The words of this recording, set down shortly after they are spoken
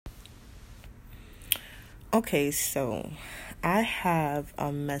Okay, so I have a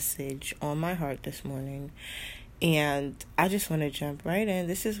message on my heart this morning, and I just want to jump right in.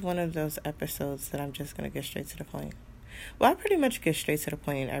 This is one of those episodes that I'm just going to get straight to the point. Well, I pretty much get straight to the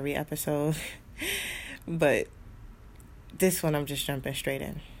point in every episode, but this one I'm just jumping straight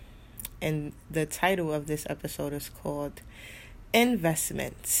in. And the title of this episode is called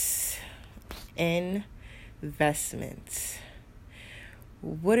Investments. Investments.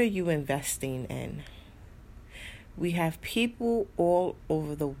 What are you investing in? We have people all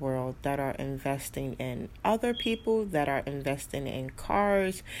over the world that are investing in other people, that are investing in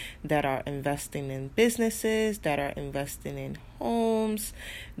cars, that are investing in businesses, that are investing in homes,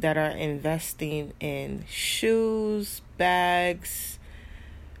 that are investing in shoes, bags,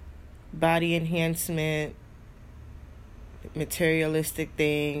 body enhancement, materialistic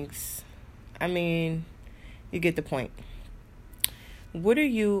things. I mean, you get the point. What are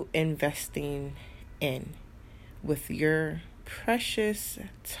you investing in with your precious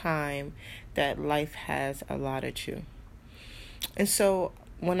time that life has allotted you? And so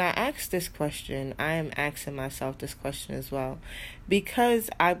when I ask this question, I am asking myself this question as well, because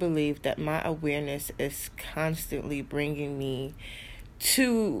I believe that my awareness is constantly bringing me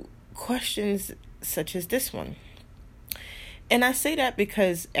to questions such as this one. And I say that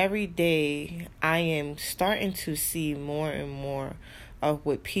because every day I am starting to see more and more of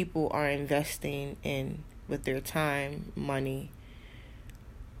what people are investing in with their time, money,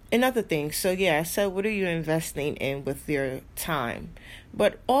 and other things. So yeah, I said, what are you investing in with your time?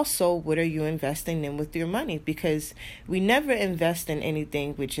 But also, what are you investing in with your money? Because we never invest in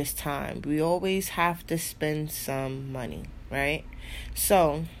anything with just time. We always have to spend some money, right?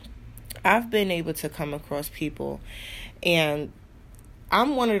 So I've been able to come across people, and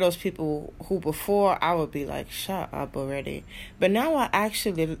I'm one of those people who before I would be like, shut up already. But now I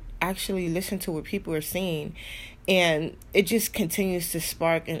actually listen to what people are saying, and it just continues to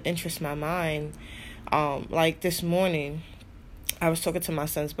spark and interest my mind. Like this morning, I was talking to my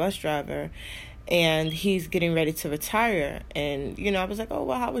son's bus driver, and he's getting ready to retire. And, I was like, oh,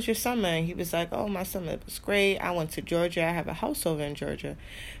 well, how was your summer? And he was like, oh, my summer was great. I went to Georgia. I have a house over in Georgia.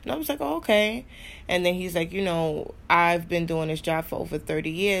 And I was like, oh, okay. And then he's like, I've been doing this job for over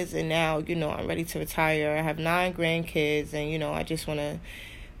 30 years. And now, I'm ready to retire. I have 9 grandkids. And, I just want to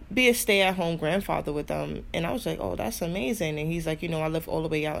be a stay-at-home grandfather with them. And I was like, oh, that's amazing. And he's like, I live all the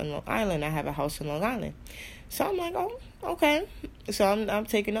way out in Long Island. I have a house in Long Island. So I'm like, oh, okay. So I'm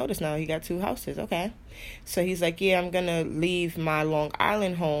taking notice now. He got 2 houses. Okay. So he's like, yeah, I'm going to leave my Long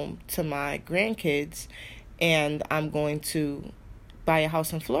Island home to my grandkids, and I'm going to buy a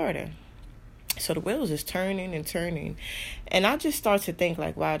house in Florida. So the wheels is turning and turning. And I just start to think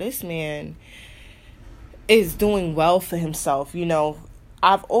like, wow, this man is doing well for himself.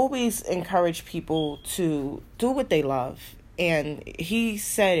 I've always encouraged people to do what they love. And he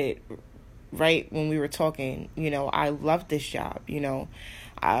said it right when we were talking. I love this job,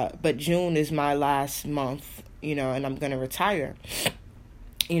 but June is my last month, and I'm going to retire,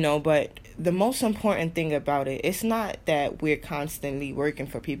 but the most important thing about it, it's not that we're constantly working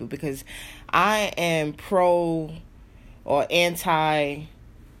for people, because I am pro or anti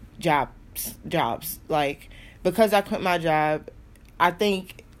jobs. Like, because I quit my job, I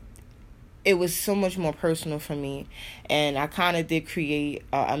think it was so much more personal for me, and I kind of did create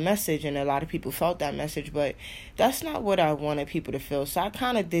a message, and a lot of people felt that message, but that's not what I wanted people to feel. So I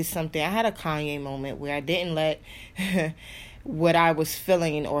kind of did something. I had a Kanye moment where I didn't let what I was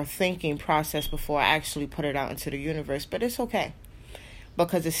feeling or thinking process before I actually put it out into the universe. But it's okay,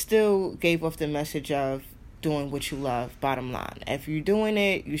 because it still gave off the message of doing what you love, bottom line. If you're doing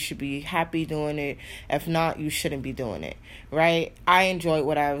it, you should be happy doing it. If not, you shouldn't be doing it, right? I enjoyed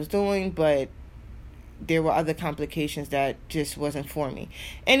what I was doing, but there were other complications that just wasn't for me.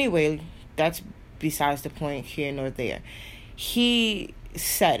 Anyway, that's besides the point here nor there. He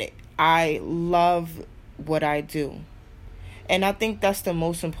said it. I love what I do. And I think that's the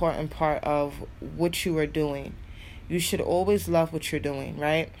most important part of what you are doing. You should always love what you're doing,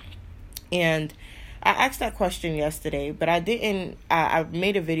 right? And I asked that question yesterday, but I didn't. I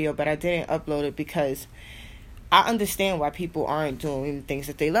made a video, but I didn't upload it because I understand why people aren't doing things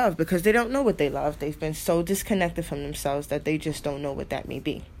that they love, because they don't know what they love. They've been so disconnected from themselves that they just don't know what that may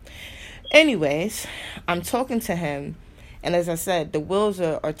be. Anyways, I'm talking to him, and as I said, the wheels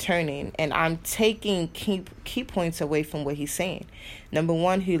are turning, and I'm taking key points away from what he's saying. Number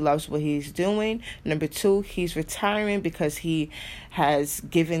 1, he loves what he's doing. Number 2, he's retiring because he has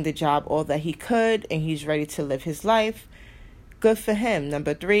given the job all that he could, and he's ready to live his life. Good for him.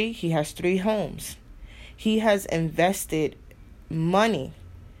 Number 3, he has 3 homes. He has invested money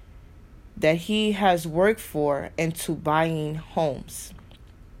that he has worked for into buying homes.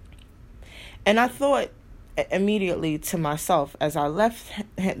 And I thought immediately to myself as I left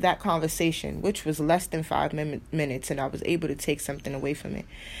that conversation, which was less than 5 minutes, and I was able to take something away from it.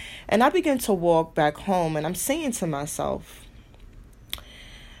 And I began to walk back home, and I'm saying to myself,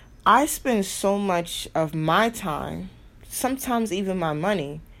 I spend so much of my time, sometimes even my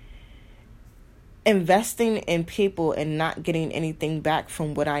money, investing in people and not getting anything back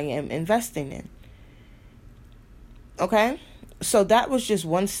from what I am investing in. Okay? So that was just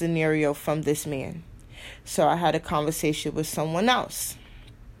one scenario from this man. So I had a conversation with someone else.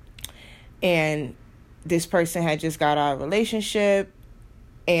 And this person had just got out of a relationship.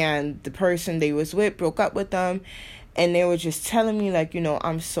 And the person they was with broke up with them. And they were just telling me, like, you know,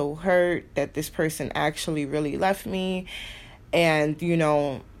 I'm so hurt that this person actually really left me. And, you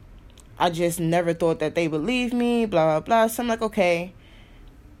know, I just never thought that they would leave me, blah, blah, blah. So I'm like, okay.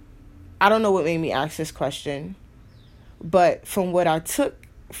 I don't know what made me ask this question. But from what I took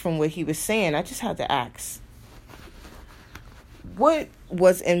from what he was saying, I just had to ask, what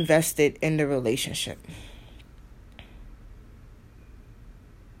was invested in the relationship?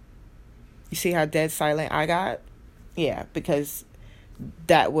 You see how dead silent I got? Yeah, because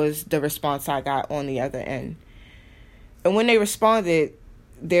that was the response I got on the other end. And when they responded,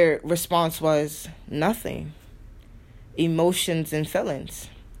 their response was nothing. Emotions and feelings.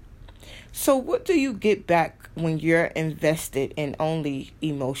 So what do you get back when you're invested in only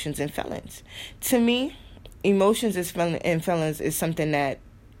emotions and feelings? To me, emotions and feelings is something that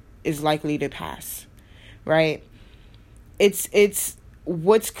is likely to pass, right? It's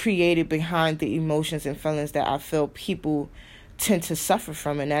what's created behind the emotions and feelings that I feel people tend to suffer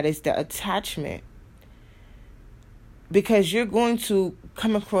from, and that is the attachment. Because you're going to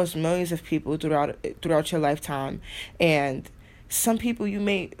come across millions of people throughout your lifetime, and some people you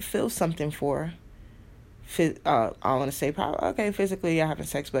may feel something for. I want to say, probably, okay, physically you're having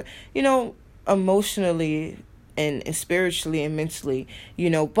sex, but, you know, emotionally and spiritually and mentally, you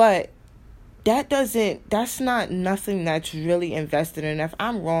know, but that's not nothing that's really invested in. If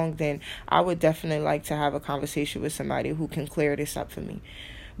I'm wrong, then I would definitely like to have a conversation with somebody who can clear this up for me.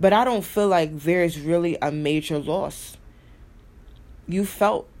 But I don't feel like there's really a major loss. You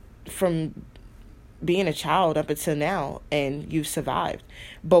felt from being a child up until now, and you've survived.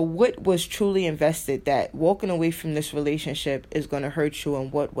 But what was truly invested, that walking away from this relationship is going to hurt you in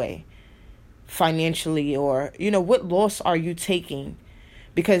what way? Financially, or, you know, what loss are you taking?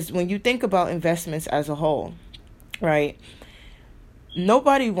 Because when you think about investments as a whole, right,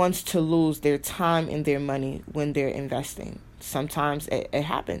 nobody wants to lose their time and their money when they're investing. Sometimes it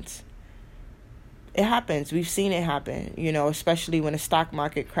happens. It happens. We've seen it happen, you know, especially when the stock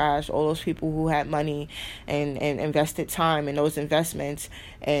market crashed. All those people who had money and invested time in those investments,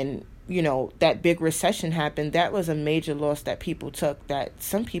 and, you know, that big recession happened. That was a major loss that people took, that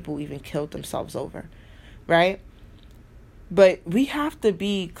some people even killed themselves over, right? But we have to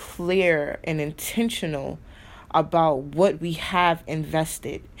be clear and intentional about what we have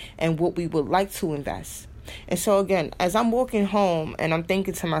invested and what we would like to invest. And so again, as I'm walking home and I'm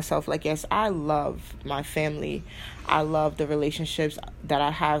thinking to myself, like, yes, I love my family. I love the relationships that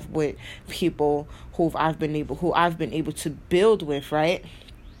I have with people who I've been able to build with, right?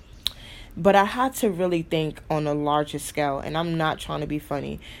 But I had to really think on a larger scale, and I'm not trying to be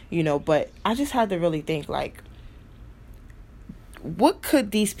funny, you know, but I just had to really think, like, what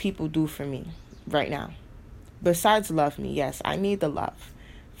could these people do for me right now? Besides love me, yes, I need the love,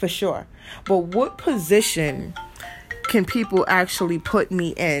 for sure. But what position can people actually put me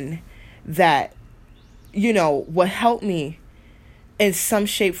in that, you know, will help me in some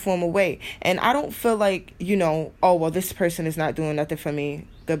shape, form, or way? And I don't feel like, you know, oh, well, this person is not doing nothing for me,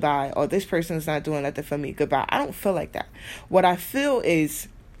 goodbye. Or this person is not doing nothing for me, goodbye. I don't feel like that. What I feel is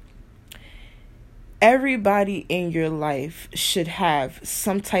everybody in your life should have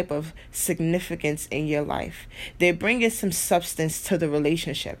some type of significance in your life. They're bringing some substance to the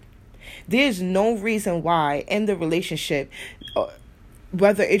relationship. There's no reason why in the relationship,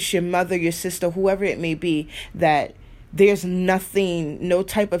 whether it's your mother, your sister, whoever it may be, that there's nothing, no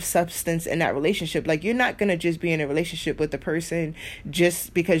type of substance in that relationship. Like, you're not going to just be in a relationship with the person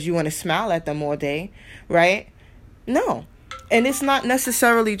just because you want to smile at them all day, right? No. And it's not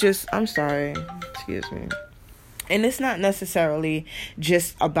necessarily just, I'm sorry, excuse me. And it's not necessarily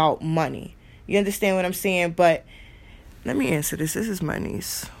just about money. You understand what I'm saying? But let me answer this. This is my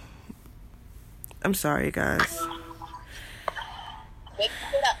niece. I'm sorry, guys. Wake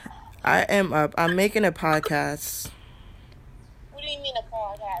it up. I am up. I'm making a podcast. What do you mean a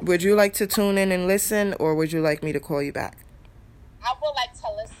podcast? Would you like to tune in and listen, or would you like me to call you back? I would like to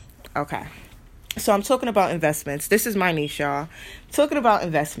listen. Okay. So I'm talking about investments. This is my niche, y'all. Talking about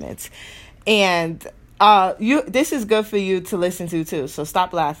investments. And this is good for you to listen to too. So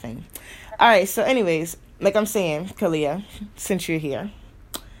stop laughing. All right. So anyways, like I'm saying, Kalia, since you're here,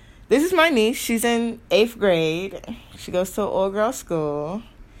 this is my niece. She's in 8th grade. She goes to an all-girl school.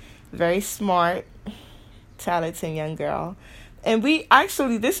 Very smart, talented young girl. And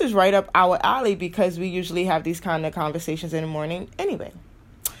this is right up our alley because we usually have these kind of conversations in the morning anyway.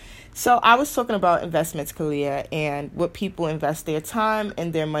 So I was talking about investments, Kalia, and what people invest their time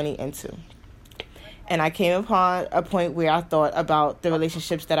and their money into. And I came upon a point where I thought about the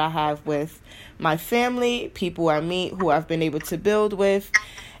relationships that I have with my family, people I meet who I've been able to build with,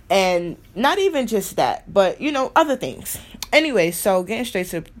 and not even just that, but, other things. Anyway, so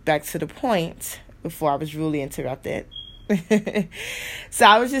getting back to the point before I was rudely interrupted. So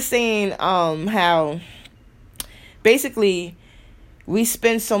I was just saying how basically we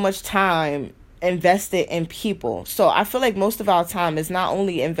spend so much time invested in people. So I feel like most of our time is not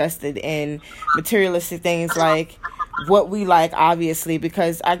only invested in materialistic things like what we like, obviously,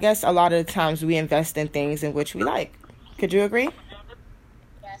 because I guess a lot of the times we invest in things in which we like. Could you agree?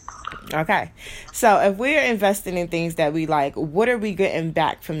 Yes. Okay. So if we're investing in things that we like, what are we getting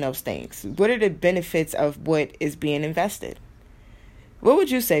back from those things? What are the benefits of what is being invested? What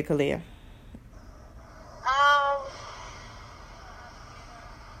would you say, Kalia?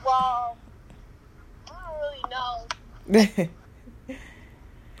 Well, I don't really know.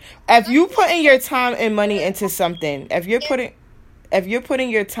 If you putting your time and money into something, if you're putting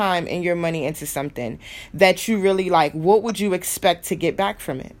your time and your money into something that you really like, what would you expect to get back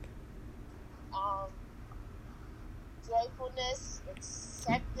from it? Joyfulness,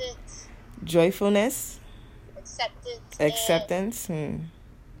 acceptance. Joyfulness? Acceptance.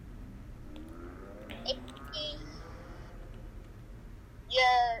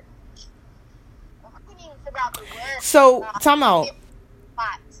 I couldn't even figure out the word. So, time out.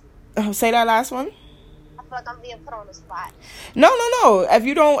 Say that last one. I feel like I'm being put on the spot. No. If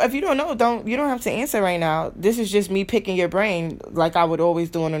you don't know, you don't have to answer right now. This is just me picking your brain like I would always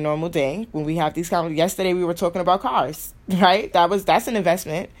do on a normal day when we have these conversations. Yesterday we were talking about cars, right? That's an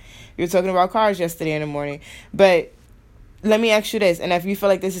investment. We were talking about cars yesterday in the morning. But let me ask you this, and if you feel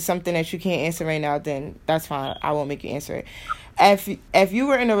like this is something that you can't answer right now, then that's fine. I won't make you answer it. If you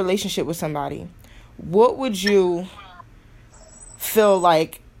were in a relationship with somebody, what would you feel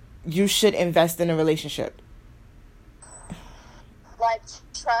like you should invest in a relationship? Like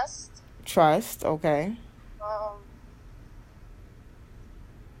trust. Trust, okay. I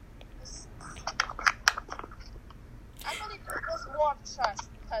really think it's more of trust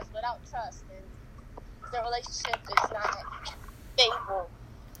because without trust, then the relationship is not stable.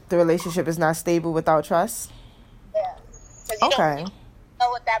 The relationship is not stable without trust? Yeah. Because you Okay. don't know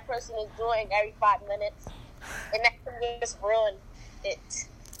what that person is doing every 5 minutes, and that can just ruin it.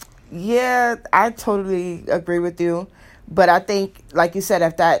 Yeah, I totally agree with you. But I think, like you said,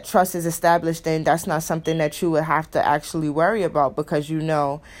 if that trust is established, then that's not something that you would have to actually worry about because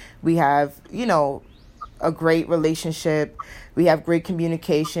we have, a great relationship. We have great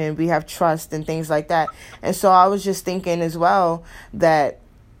communication. We have trust and things like that. And so I was just thinking as well that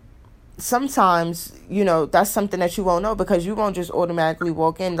sometimes, that's something that you won't know because you won't just automatically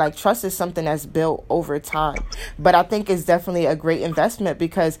walk in. Like, trust is something that's built over time. But I think it's definitely a great investment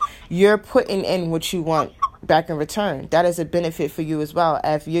because you're putting in what you want back in return. That is a benefit for you as well.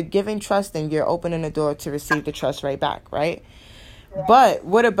 If you're giving trust, then you're opening the door to receive the trust right back, right? Yeah. But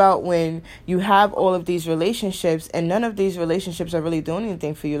what about when you have all of these relationships and none of these relationships are really doing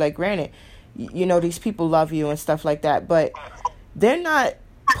anything for you? Like, granted, these people love you and stuff like that, but they're not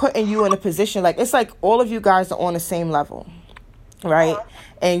putting you in a position, like, it's like all of you guys are on the same level, right?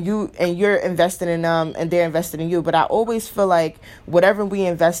 And you're invested in them and they're invested in you. But I always feel like whatever we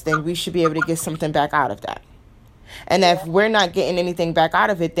invest in, we should be able to get something back out of that. And if we're not getting anything back out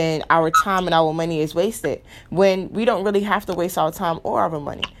of it, then our time and our money is wasted when we don't really have to waste our time or our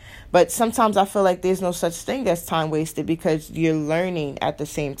money. But sometimes I feel like there's no such thing as time wasted because you're learning at the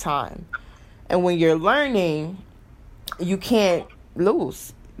same time. And when you're learning, you can't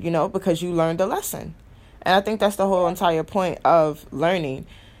lose, because you learned a lesson. And I think that's the whole entire point of learning,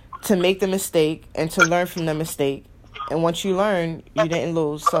 to make the mistake and to learn from the mistake. And once you learn, you didn't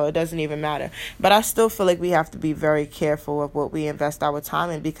lose, so it doesn't even matter. But I still feel like we have to be very careful of what we invest our time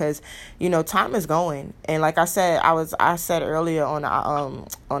in because, time is going. And like I said, I said earlier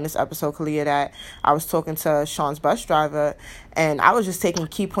on this episode, Kalia, that I was talking to Sean's bus driver, and I was just taking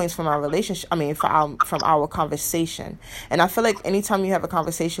key points from our relationship. From our conversation. And I feel like anytime you have a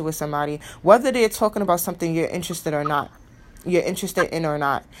conversation with somebody, whether they're talking about something you're interested or not, you're interested in or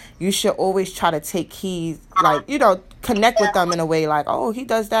not, you should always try to take heed, like, connect with them in a way like, oh, he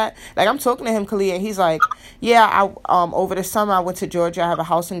does that. Like, I'm talking to him, Kalia, and he's like, yeah, over the summer I went to Georgia. I have a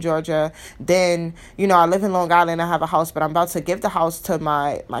house in Georgia. Then, I live in Long Island. I have a house, but I'm about to give the house to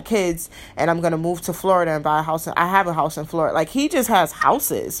my kids, and I'm going to move to Florida and buy a house. I have a house in Florida. Like, he just has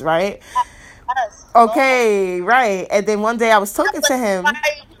houses, right? Yes. Okay, right. And then one day I was talking to him.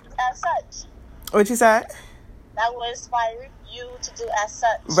 As such. What you said? That will inspire you to do as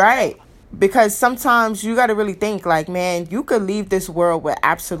such. Right. Because sometimes you got to really think, like, man, you could leave this world with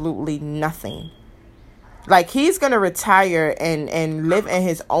absolutely nothing. Like, he's going to retire and live in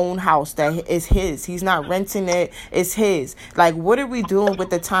his own house that is his. He's not renting it. It's his. Like, what are we doing with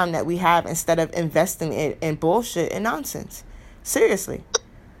the time that we have instead of investing it in bullshit and nonsense? Seriously.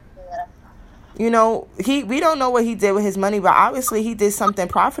 Yeah. We don't know what he did with his money, but obviously he did something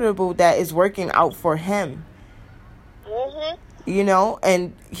profitable that is working out for him. Mm-hmm.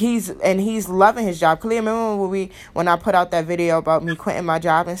 And he's loving his job. Kalia, remember when I put out that video about me quitting my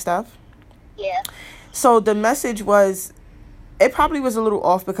job and stuff? Yeah. So the message was, it probably was a little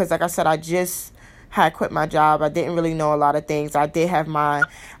off because, like I said, I just had quit my job. I didn't really know a lot of things. I did have my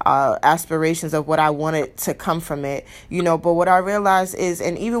aspirations of what I wanted to come from it, but what I realized is,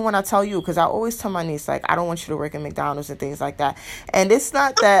 and even when I tell you, because I always tell my niece, like, I don't want you to work at McDonald's and things like that. And it's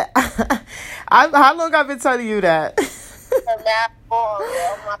not that, how long I've been telling you that?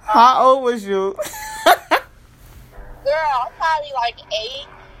 How old was you? Girl, I'm probably like 8.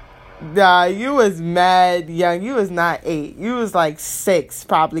 Nah, you was mad young. You was not 8. You was like 6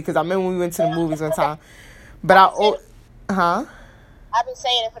 probably, because I remember when we went to the movies one time. But I've been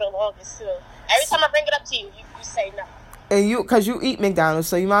saying it for the longest too. Every time I bring it up to you, you say no. And because you eat McDonald's,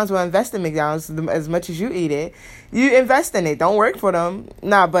 so you might as well invest in McDonald's as much as you eat it. You invest in it. Don't work for them.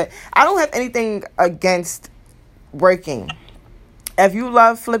 Nah, but I don't have anything against working. If you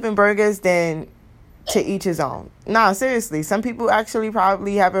love flipping burgers, then to each his own. Nah, seriously. Some people actually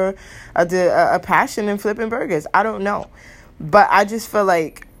probably have a passion in flipping burgers. I don't know. But I just feel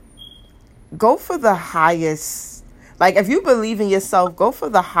like go for the highest. Like, if you believe in yourself, go for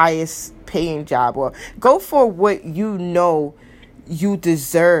the highest paying job, or go for what you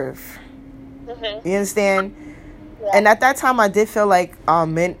deserve. Mm-hmm. You understand? Yeah. And at that time, I did feel like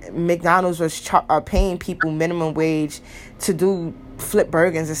McDonald's was paying people minimum wage to do flip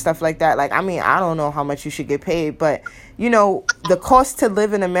burgers and stuff like that. Like, I mean, I don't know how much you should get paid, but the cost to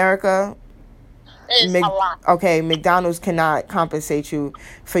live in America is a lot. Okay, McDonald's cannot compensate you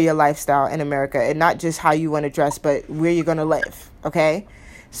for your lifestyle in America, and not just how you want to dress, but where you're gonna live. Okay,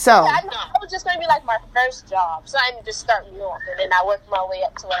 so I know it was just gonna be like my first job, so I just start north, and then I work my way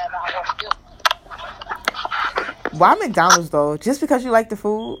up to whatever I want to do. Why McDonald's though? Just because you like the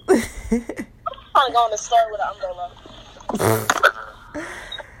food? I'm trying to go in the store with an umbrella.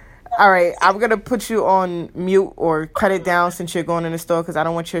 All right, I'm going to put you on mute or cut it down since you're going in the store, because I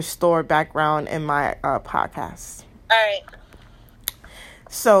don't want your store background in my podcast. All right.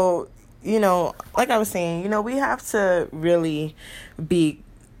 So, like I was saying, we have to really be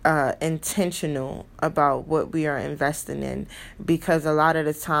intentional about what we are investing in, because a lot of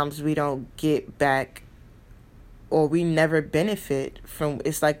the times we don't get back, or we never benefit from.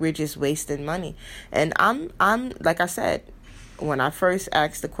 It's like we're just wasting money. And I'm like I said, when I first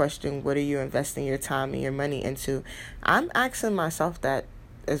asked the question, what are you investing your time and your money into? I'm asking myself that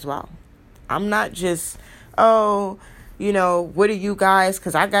as well. I'm not just, what are you guys?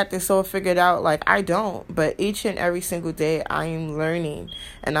 Because I got this all figured out. Like, I don't. But each and every single day, I am learning,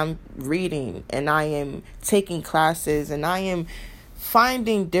 and I'm reading, and I am taking classes, and I am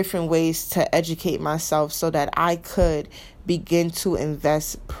finding different ways to educate myself so that I could begin to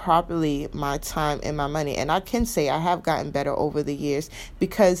invest properly my time and my money. And I can say I have gotten better over the years,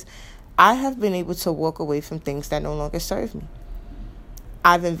 because I have been able to walk away from things that no longer serve me.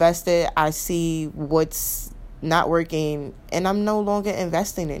 I've invested, I see what's not working, and I'm no longer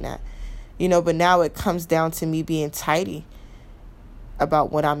investing in that. But now it comes down to me being tidy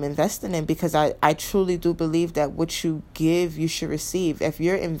about what I'm investing in, because I truly do believe that what you give, you should receive. If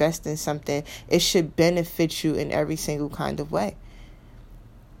you're investing something, it should benefit you in every single kind of way.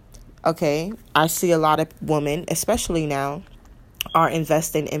 Okay, I see a lot of women, especially now, are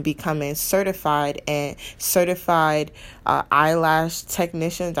investing in becoming certified eyelash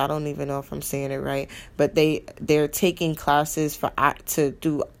technicians. I don't even know if I'm saying it right, but they're taking classes to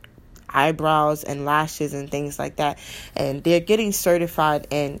do eyebrows and lashes and things like that, and they're getting certified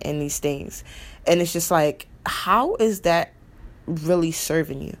in these things. And it's just like, how is that really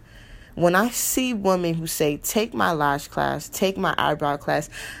serving you? When I see women who say, take my lash class, take my eyebrow class,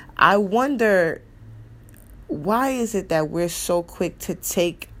 I wonder, Why is it that we're so quick to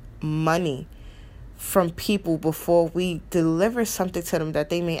take money from people before we deliver something to them that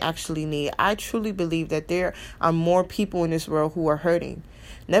they may actually need? I truly believe that there are more people in this world who are hurting.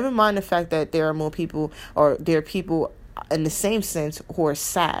 Never mind the fact that there are more people, or there are people in the same sense who are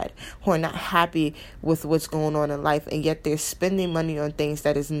sad, who are not happy with what's going on in life, and yet they're spending money on things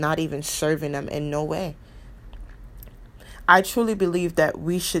that is not even serving them in no way. I truly believe that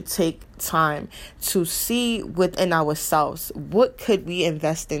we should take time to see within ourselves, what could we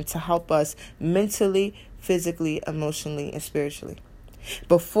invest in to help us mentally, physically, emotionally, and spiritually,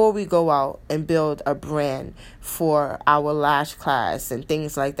 before we go out and build a brand for our lash class and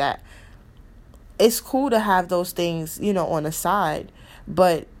things like that. It's cool to have those things, on the side,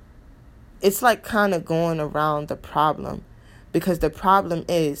 but it's like kind of going around the problem, because the problem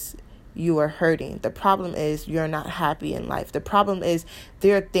is you are hurting. The problem is you're not happy in life. The problem is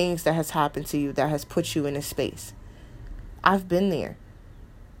there are things that has happened to you that has put you in a space. I've been there.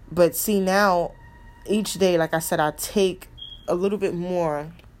 But see, now, each day, like I said, I take a little bit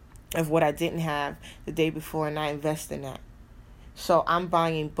more of what I didn't have the day before, and I invest in that. So I'm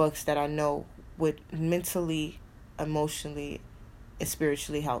buying books that I know would mentally, emotionally, and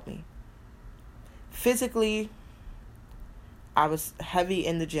spiritually help me. Physically, I was heavy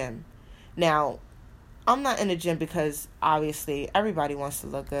in the gym. Now, I'm not in the gym because obviously everybody wants to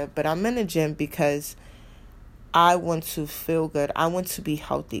look good, but I'm in the gym because I want to feel good. I want to be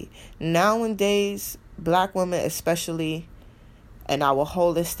healthy. Nowadays, Black women especially, and our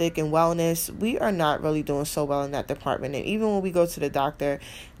holistic and wellness, we are not really doing so well in that department. And even when we go to the doctor,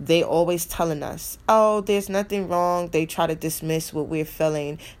 they always telling us, oh, there's nothing wrong. They try to dismiss what we're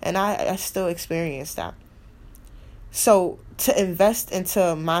feeling. And I still experience that. So to invest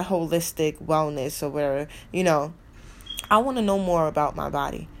into my holistic wellness or whatever, I want to know more about my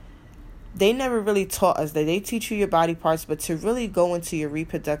body. They never really taught us that. They teach you your body parts, but to really go into your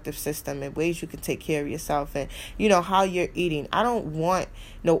reproductive system and ways you can take care of yourself and, how you're eating. I don't want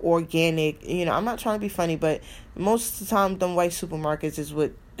no organic, I'm not trying to be funny, but most of the time them white supermarkets is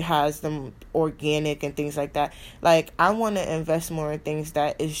what has them organic and things like that. Like, I want to invest more in things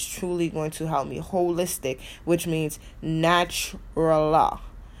that is truly going to help me. Holistic, which means natural.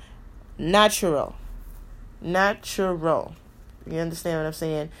 You understand what I'm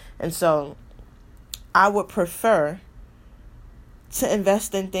saying? And so I would prefer to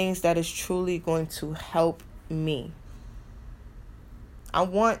invest in things that is truly going to help me. I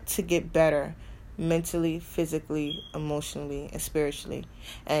want to get better mentally, physically, emotionally, and spiritually.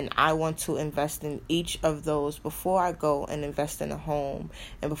 And I want to invest in each of those before I go and invest in a home,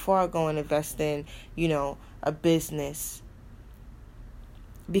 and before I go and invest in, a business.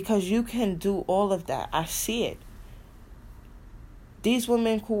 Because you can do all of that. I see it. These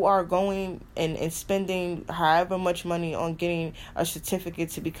women who are going and spending however much money on getting a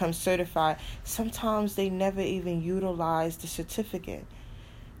certificate to become certified, sometimes they never even utilize the certificate.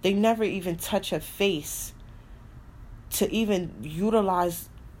 They never even touch a face to even utilize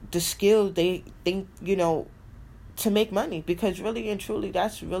the skill they think, to make money. Because really and truly,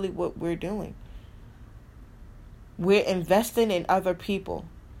 that's really what we're doing. We're investing in other people.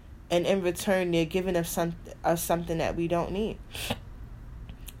 And in return, they're giving us something that we don't need.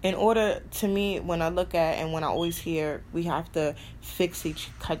 In order, to me, when I look at and when I always hear we have to fix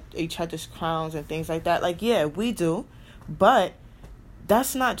each other's crowns and things like that, like, yeah, we do. But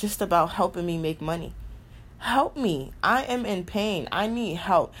that's not just about helping me make money. Help me. I am in pain. I need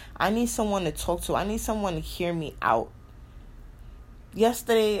help. I need someone to talk to. I need someone to hear me out.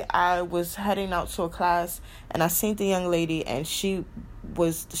 Yesterday, I was heading out to a class, and I seen the young lady, and she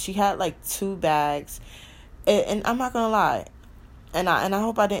had like 2 bags. And I'm not going to lie. And I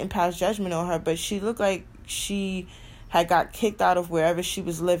hope I didn't pass judgment on her, but she looked like she had got kicked out of wherever she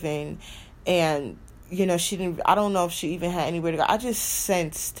was living. And, I don't know if she even had anywhere to go. I just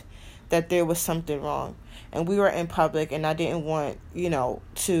sensed that there was something wrong. And we were in public, and I didn't want,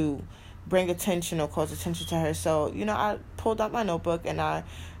 to bring attention or cause attention to her. So, I pulled out my notebook and I,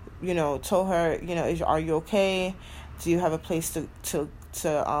 told her, are you okay? Do you have a place to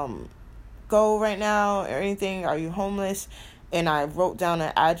go right now or anything? Are you homeless? And I wrote down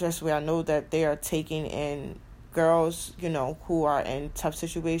an address where I know that they are taking in girls, who are in tough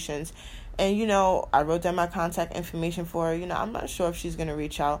situations. And, I wrote down my contact information for her. I'm not sure if she's going to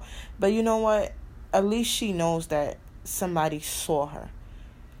reach out. But you know what? At least she knows that somebody saw her.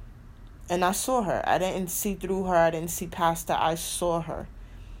 And I saw her. I didn't see through her. I didn't see past her. I saw her.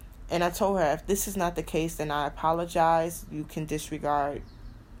 And I told her, if this is not the case, then I apologize. You can disregard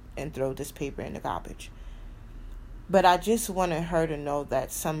and throw this paper in the garbage. But I just wanted her to know that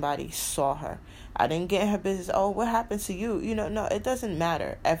somebody saw her. I didn't get in her business. Oh, what happened to you? No, it doesn't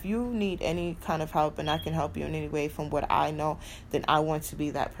matter. If you need any kind of help and I can help you in any way from what I know, then I want to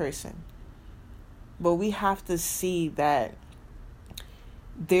be that person. But we have to see that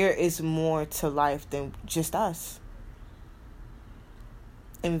there is more to life than just us.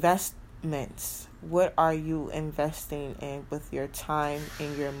 Investments. What are you investing in with your time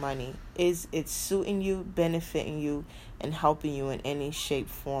and your money? Is it suiting you, benefiting you, and helping you in any shape,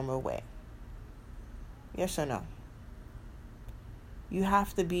 form, or way? Yes or no? You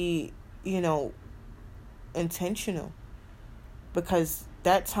have to be, intentional. Because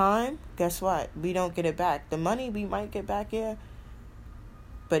that time, guess what? We don't get it back. The money we might get back, yeah.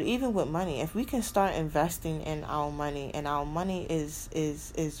 But even with money, if we can start investing in our money, and our money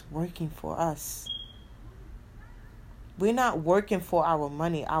is working for us. We're not working for our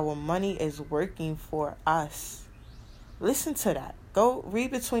money. Our money is working for us. Listen to that. Go read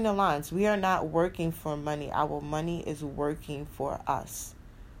between the lines. We are not working for money. Our money is working for us.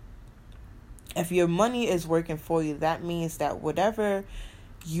 If your money is working for you, that means that whatever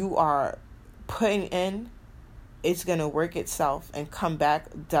you are putting in, it's going to work itself and come back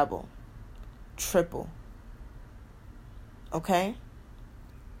double, triple. Okay?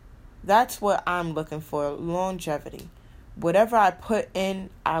 That's what I'm looking for, longevity. Whatever I put in,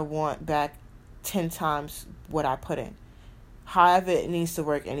 I want back 10 times what I put in. However it needs to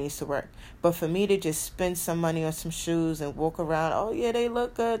work, it needs to work. But for me to just spend some money on some shoes and walk around, oh yeah, they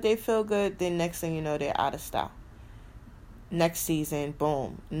look good, they feel good, then next thing you know, they're out of style. Next season,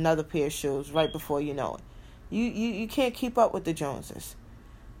 boom, another pair of shoes right before you know it. You can't keep up with the Joneses.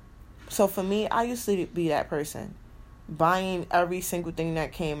 So for me, I used to be that person. Buying every single thing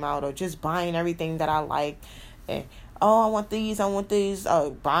that came out, or just buying everything that I liked. And, I want these.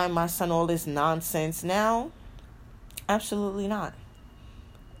 Buying my son all this nonsense. Now, absolutely not.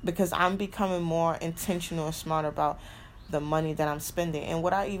 Because I'm becoming more intentional and smart about the money that I'm spending. And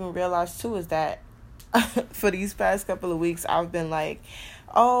what I even realized too is that for these past couple of weeks, I've been like,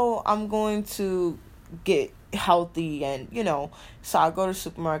 I'm going to get healthy, and so I go to the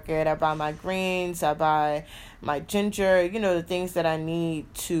supermarket, I buy my greens, I buy my ginger, the things that I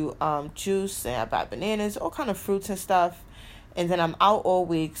need to juice, and I buy bananas, all kind of fruits and stuff. And then I'm out all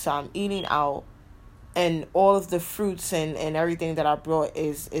week, so I'm eating out, and all of the fruits and everything that I brought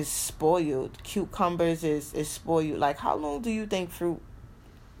is spoiled. Cucumbers is spoiled. Like, how long do you think fruit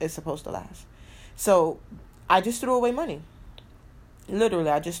is supposed to last? So I just threw away money. Literally,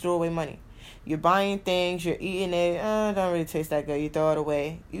 I just threw away money. You're buying things, you're eating it, it don't really taste that good. You throw it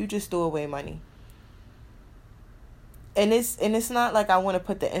away. You just threw away money. And it's not like I want to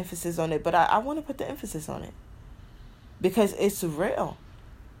put the emphasis on it, but I want to put the emphasis on it. Because it's real.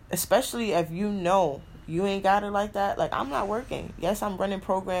 Especially if you ain't got it like that. Like, I'm not working. Yes, I'm running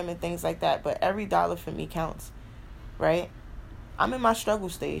program and things like that, but every dollar for me counts. Right? I'm in my struggle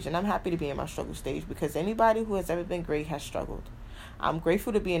stage, and I'm happy to be in my struggle stage, because anybody who has ever been great has struggled. I'm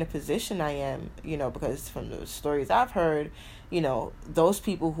grateful to be in a position I am, because from the stories I've heard, those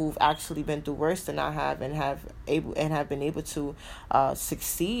people who've actually been through worse than I have and have been able to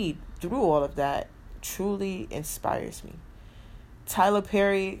succeed through all of that truly inspires me. Tyler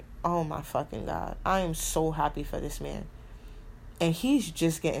Perry, oh my fucking God. I am so happy for this man. And he's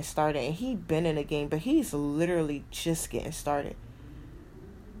just getting started, and he's been in the game, but he's literally just getting started.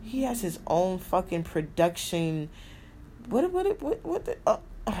 He has his own fucking production.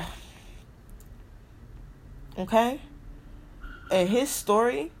 Okay? And his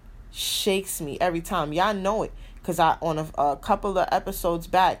story shakes me every time. Y'all know it. Because on a couple of episodes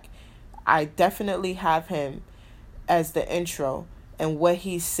back, I definitely have him as the intro and what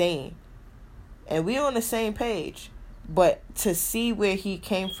he's saying. And we're on the same page. But to see where he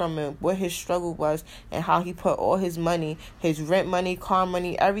came from and what his struggle was, and how he put all his money, his rent money, car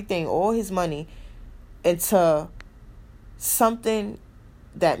money, everything, all his money into something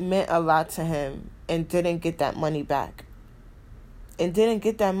that meant a lot to him, and didn't get that money back.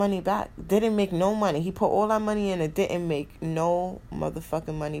 Didn't make no money. He put all that money in and didn't make no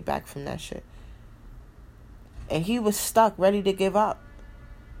motherfucking money back from that shit. And he was stuck, ready to give up.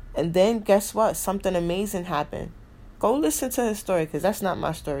 And then guess what? Something amazing happened. Go listen to his story, because that's not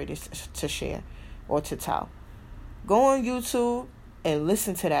my story to share or to tell. Go on YouTube and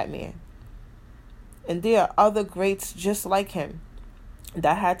listen to that man. And there are other greats just like him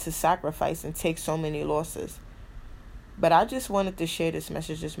that had to sacrifice and take so many losses. But I just wanted to share this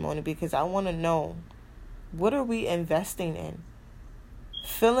message this morning, because I want to know, what are we investing in?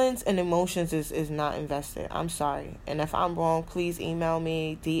 Feelings and emotions is not invested. I'm sorry. And if I'm wrong, please email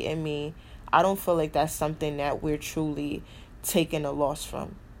me, DM me. I don't feel like that's something that we're truly taking a loss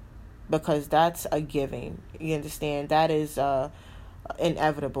from, because that's a giving. You understand? That is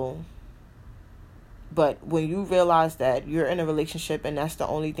inevitable. But when you realize that you're in a relationship and that's the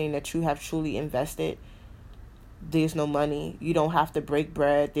only thing that you have truly invested, there's no money. You don't have to break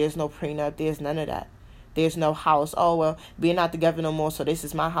bread. There's no prenup. There's none of that. There's no house. Oh, well, we're not together no more, so this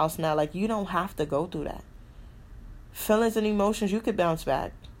is my house now. Like, you don't have to go through that. Feelings and emotions, you could bounce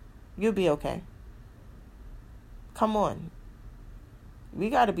back. You'll be okay. Come on. We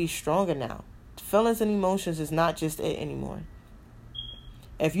got to be stronger now. Feelings and emotions is not just it anymore.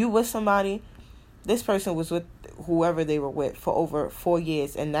 If you with somebody, this person was with whoever they were with for over 4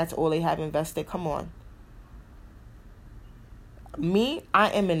 years, and that's all they have invested. Come on. Me, I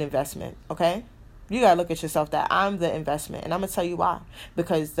am an investment, okay? You got to look at yourself that I'm the investment. And I'm going to tell you why.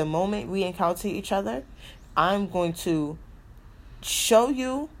 Because the moment we encounter each other, I'm going to show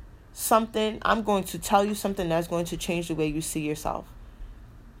you something. I'm going to tell you something that's going to change the way you see yourself.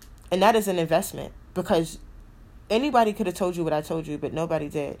 And that is an investment, because anybody could have told you what I told you, but nobody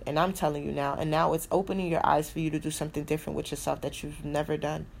did. And I'm telling you now. And now it's opening your eyes for you to do something different with yourself that you've never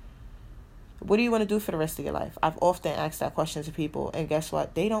done. What do you want to do for the rest of your life? I've often asked that question to people. And guess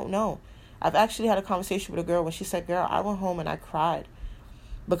what? They don't know. I've actually had a conversation with a girl when she said, girl, I went home and I cried.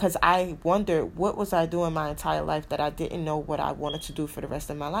 Because I wondered, what was I doing my entire life that I didn't know what I wanted to do for the rest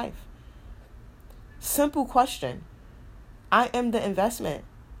of my life? Simple question. I am the investment.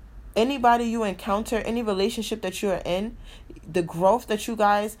 Anybody you encounter, any relationship that you're in, the growth that you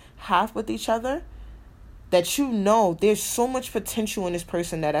guys have with each other, that you know there's so much potential in this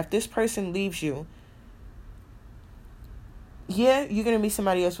person that if this person leaves you, yeah, you're going to meet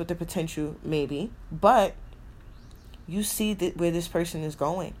somebody else with the potential, maybe, but you see where this person is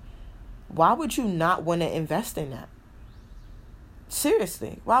going. Why would you not want to invest in that?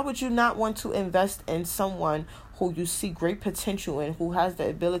 Seriously, why would you not want to invest in someone who you see great potential in, who has the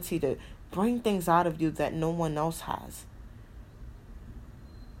ability to bring things out of you that no one else has?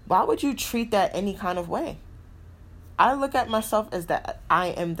 Why would you treat that any kind of way? I look at myself as that I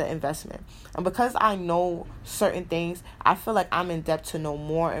am the investment. And because I know certain things, I feel like I'm in depth to know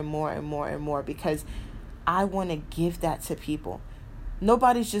more and more and more and more, because I want to give that to people.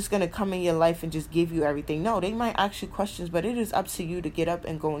 Nobody's just going to come in your life and just give you everything. No, they might ask you questions, but it is up to you to get up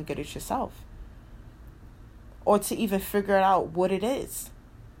and go and get it yourself. Or to even figure out what it is.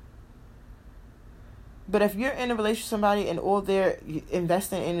 But if you're in a relationship with somebody and all they're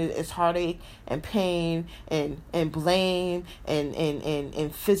investing in is heartache and pain and blame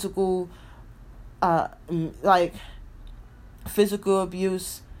and physical, like physical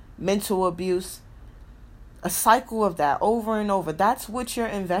abuse, mental abuse, a cycle of that over and over, that's what you're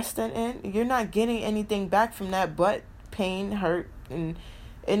investing in. You're not getting anything back from that but pain, hurt, and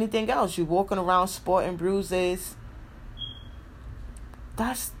anything else. You're walking around sporting bruises.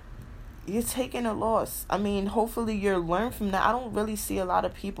 You're taking a loss. I mean, hopefully you'll learn from that. I don't really see a lot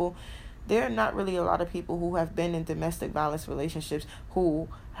of people. There are not really a lot of people who have been in domestic violence relationships who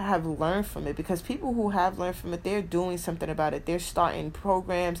have learned from it, because people who have learned from it, they're doing something about it. They're starting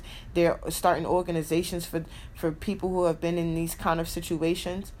programs. They're starting organizations for people who have been in these kind of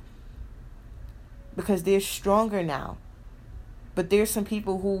situations, because they're stronger now. But there's some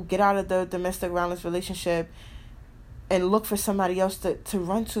people who get out of the domestic violence relationship and look for somebody else to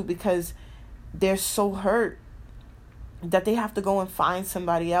run to, because they're so hurt that they have to go and find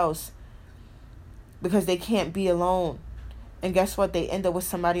somebody else because they can't be alone. And guess what? They end up with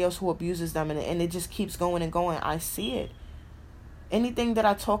somebody else who abuses them, and it just keeps going and going. I see it. Anything that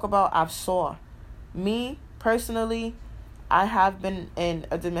I talk about, I've saw. Me, personally, I have been in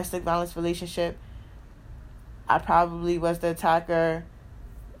a domestic violence relationship. I probably was the attacker,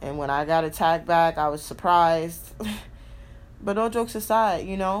 and when I got attacked back, I was surprised. But all jokes aside,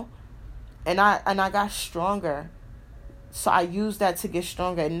 and I got stronger. So I used that to get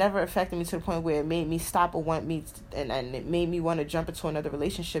stronger. It never affected me to the point where it made me stop or want me, and it made me want to jump into another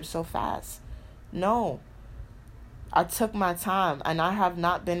relationship so fast. No. I took my time, and I have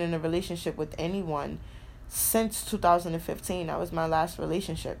not been in a relationship with anyone since 2015. That was my last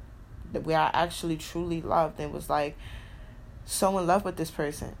relationship where I actually truly loved and was like so in love with this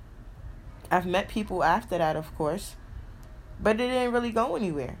person. I've met people after that, of course, but it didn't really go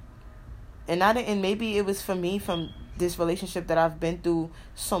anywhere. And maybe it was for me from this relationship that I've been through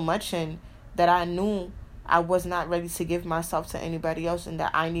so much in, that I knew I was not ready to give myself to anybody else, and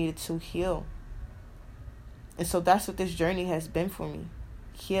that I needed to heal. And so that's what this journey has been for me.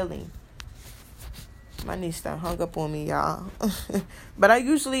 Healing. My niece done hung up on me, y'all. But I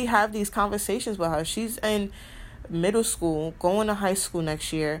usually have these conversations with her. She's in middle school, going to high school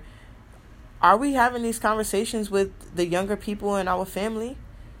next year. Are we having these conversations with the younger people in our family?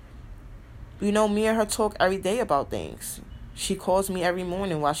 You know, me and her talk every day about things. She calls me every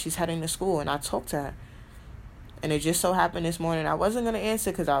morning while she's heading to school, and I talk to her. And it just so happened this morning I wasn't going to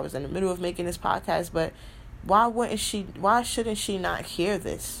answer because I was in the middle of making this podcast, but why shouldn't she not hear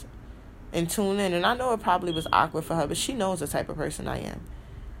this and tune in? And I know it probably was awkward for her, but she knows the type of person I am.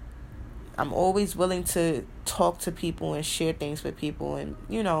 I'm always willing to talk to people and share things with people, and,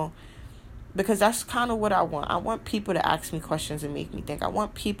 you know, because that's kind of what I want. I want people to ask me questions and make me think. I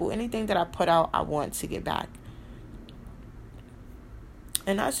want people, anything that I put out, I want to get back.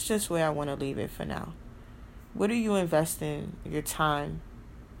 And that's just where I want to leave it for now. What are you investing your time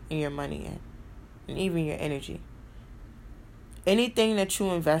and your money in? And even your energy? Anything that you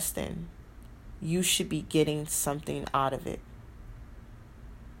invest in, you should be getting something out of it.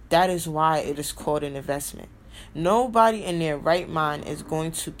 That is why it is called an investment. Nobody in their right mind is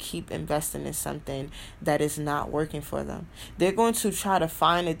going to keep investing in something that is not working for them. They're going to try to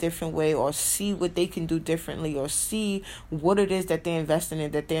find a different way or see what they can do differently or see what it is that they're investing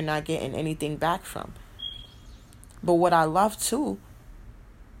in that they're not getting anything back from. But what I love too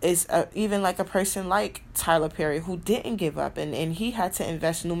is even like a person like Tyler Perry, who didn't give up and he had to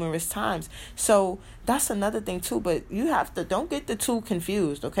invest numerous times. So that's another thing too. But you have to, don't get the two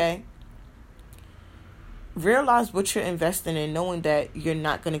confused, okay? Realize what you're investing in, knowing that you're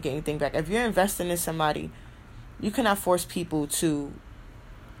not going to get anything back. If you're investing in somebody, you cannot force people to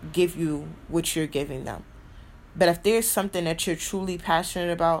give you what you're giving them. But if there's something that you're truly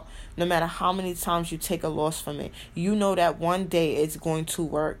passionate about, no matter how many times you take a loss from it, you know that one day it's going to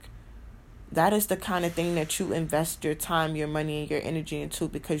work. That is the kind of thing that you invest your time, your money, and your energy into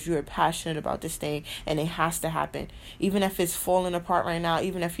because you're passionate about this thing and it has to happen. Even if it's falling apart right now,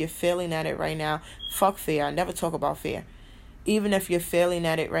 even if you're failing at it right now, fuck fear. I never talk about fear. Even if you're failing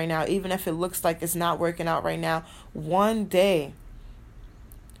at it right now, even if it looks like it's not working out right now, one day,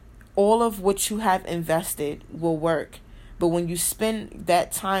 all of what you have invested will work. But when you spend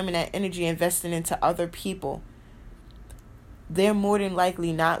that time and that energy investing into other people, they're more than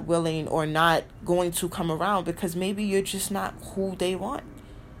likely not willing or not going to come around because maybe you're just not who they want.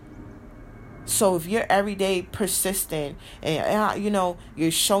 So if you're everyday persistent and,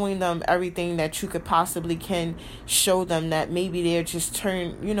 you're showing them everything that you could possibly can show them, that maybe they're just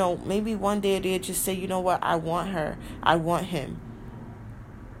maybe one day they'll just say, you know what, I want her, I want him.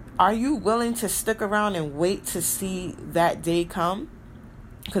 Are you willing to stick around and wait to see that day come?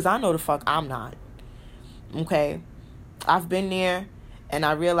 Because I know the fuck I'm not. Okay? I've been there, and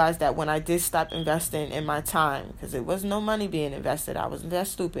I realized that when I did stop investing in my time, because it was no money being invested, I wasn't that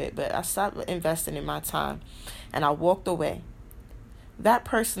stupid, but I stopped investing in my time, and I walked away. That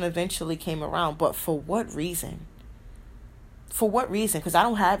person eventually came around, but for what reason? For what reason? Because I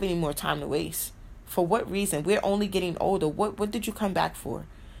don't have any more time to waste. For what reason? We're only getting older. What did you come back for?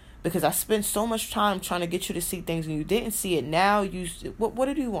 Because I spent so much time trying to get you to see things, and you didn't see it. Now what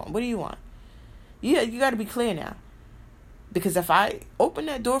do you want? What do you want? You got to be clear now. Because if I open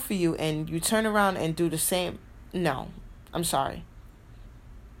that door for you and you turn around and do the same, no, I'm sorry.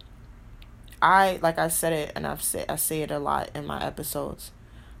 Like I said it, and I say it a lot in my episodes.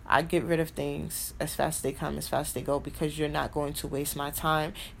 I get rid of things as fast as they come, as fast as they go, because you're not going to waste my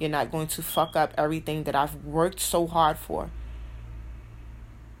time. You're not going to fuck up everything that I've worked so hard for.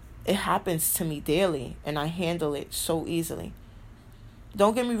 It happens to me daily, and I handle it so easily.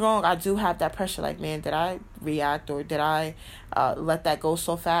 Don't get me wrong, I do have that pressure. Like, man, did I react or did I let that go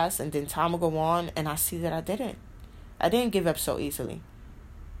so fast? And then time will go on and I see that I didn't. I didn't give up so easily.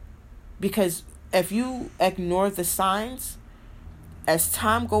 Because if you ignore the signs, as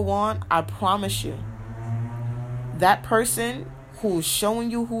time go on, I promise you, that person who's showing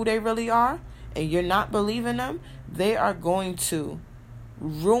you who they really are and you're not believing them, they are going to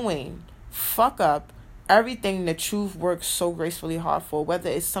ruin, fuck up everything that you've worked so gracefully hard for. Whether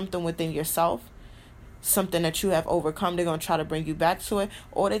it's something within yourself, something that you have overcome, they're going to try to bring you back to it,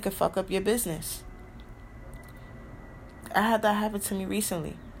 or they could fuck up your business. I had that happen to me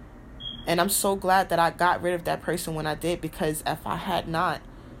recently. And I'm so glad that I got rid of that person when I did, because if I had not,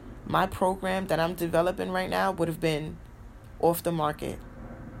 my program that I'm developing right now would have been off the market.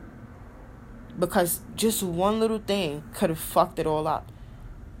 Because just one little thing could have fucked it all up.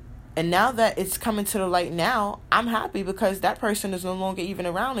 And now that it's coming to the light now, I'm happy because that person is no longer even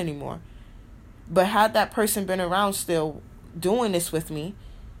around anymore. But had that person been around still doing this with me,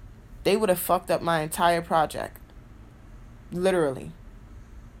 they would have fucked up my entire project. Literally.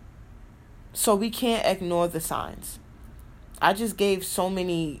 So we can't ignore the signs. I just gave so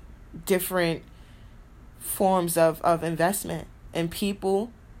many different forms of investment in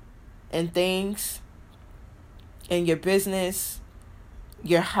people in things, in your business,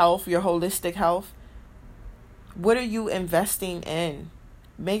 your health, your holistic health, what are you investing in?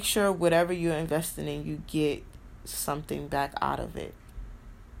 Make sure whatever you're investing in, you get something back out of it.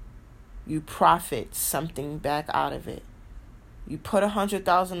 You profit something back out of it. You put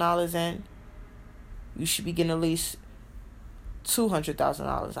 $100,000 in, you should be getting at least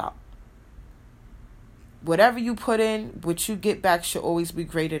 $200,000 out. Whatever you put in, what you get back should always be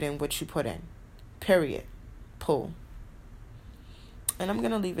greater than what you put in. Period. Pull. And I'm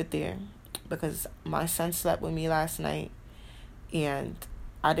going to leave it there because my son slept with me last night and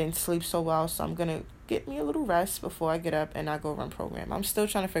I didn't sleep so well. So I'm going to get me a little rest before I get up and I go run program. I'm still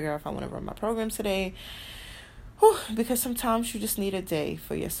trying to figure out if I want to run my program today. Because sometimes you just need a day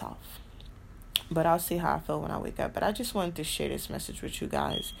for yourself. But I'll see how I feel when I wake up. But I just wanted to share this message with you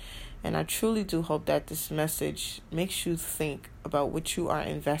guys. And I truly do hope that this message makes you think about what you are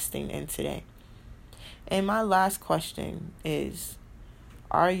investing in today. And my last question is,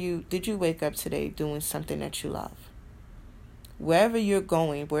 did you wake up today doing something that you love? Wherever you're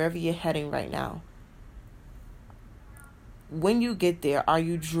going, wherever you're heading right now, when you get there, are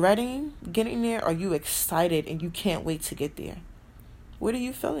you dreading getting there? Or are you excited and you can't wait to get there? What are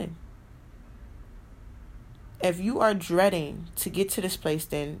you feeling? If you are dreading to get to this place,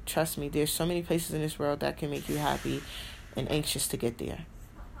 then trust me, there's so many places in this world that can make you happy and anxious to get there.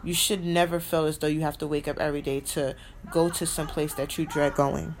 You should never feel as though you have to wake up every day to go to some place that you dread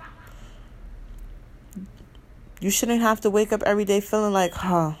going. You shouldn't have to wake up every day feeling like,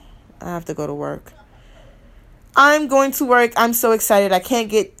 I have to go to work. I'm going to work. I'm so excited. I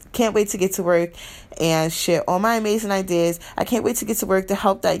can't wait to get to work and share all my amazing ideas. I can't wait to get to work to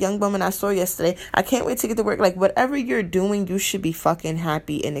help that young woman I saw yesterday. I can't wait to get to work. Like, whatever you're doing, you should be fucking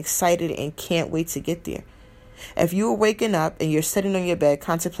happy and excited and can't wait to get there. If you are waking up and you're sitting on your bed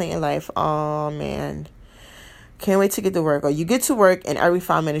contemplating life, oh man, can't wait to get to work. Or you get to work and every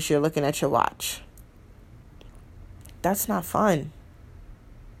 5 minutes you're looking at your watch. That's not fun.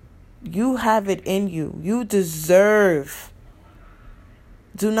 You have it in you. You deserve.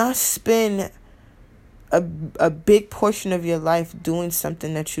 Do not spend a big portion of your life doing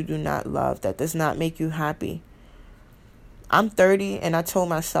something that you do not love, that does not make you happy. I'm 30 and I told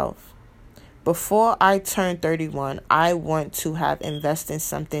myself, before I turn 31, I want to have invest in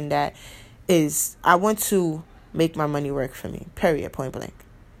something that I want to make my money work for me. Period. Point blank.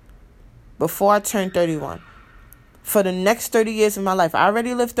 Before I turn 31. For the next 30 years of my life, I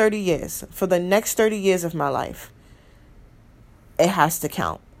already lived 30 years. For the next 30 years of my life, it has to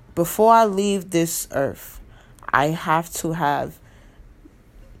count. Before I leave this earth, I have to have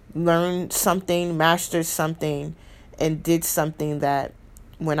learned something, mastered something, and did something that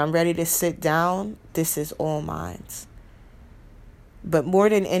when I'm ready to sit down, this is all mine. But more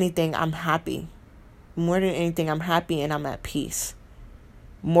than anything, I'm happy. More than anything, I'm happy and I'm at peace.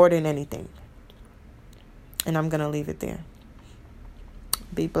 More than anything. And I'm going to leave it there.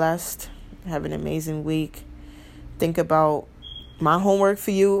 Be blessed. Have an amazing week. Think about my homework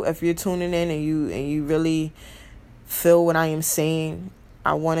for you. If you're tuning in and you really feel what I am saying,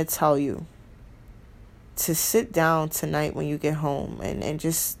 I want to tell you to sit down tonight when you get home and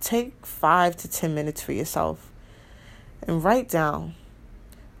just take 5 to 10 minutes for yourself and write down,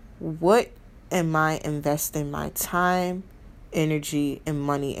 what am I investing my time, energy, and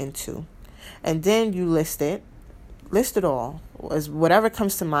money into? And then you list it all, as whatever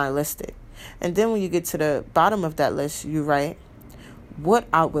comes to mind, list it. And then when you get to the bottom of that list, you write what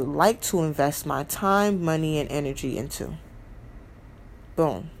I would like to invest my time, money, and energy into.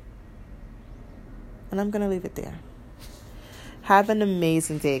 Boom. And I'm going to leave it there. Have an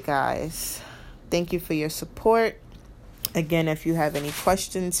amazing day, guys. Thank you for your support. Again, if you have any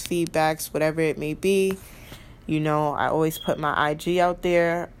questions, feedbacks, whatever it may be, I always put my IG out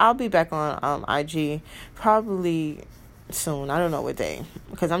there. I'll be back on IG probably soon. I don't know what day,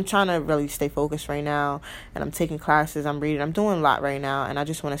 because I'm trying to really stay focused right now, and I'm taking classes, I'm reading, I'm doing a lot right now, and I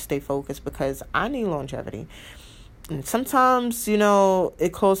just want to stay focused because I need longevity. And sometimes,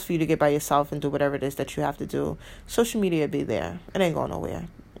 it calls for you to get by yourself and do whatever it is that you have to do. Social media be there. It ain't going nowhere.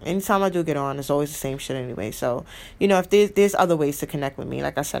 Anytime I do get on, it's always the same shit anyway. So, if there's other ways to connect with me.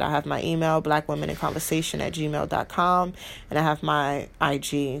 Like I said, I have my email, blackwomeninconversation@gmail.com. And I have my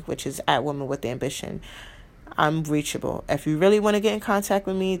IG, which is @womanwithambition. I'm reachable. If you really want to get in contact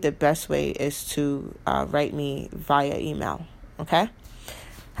with me, the best way is to write me via email. Okay?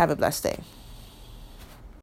 Have a blessed day.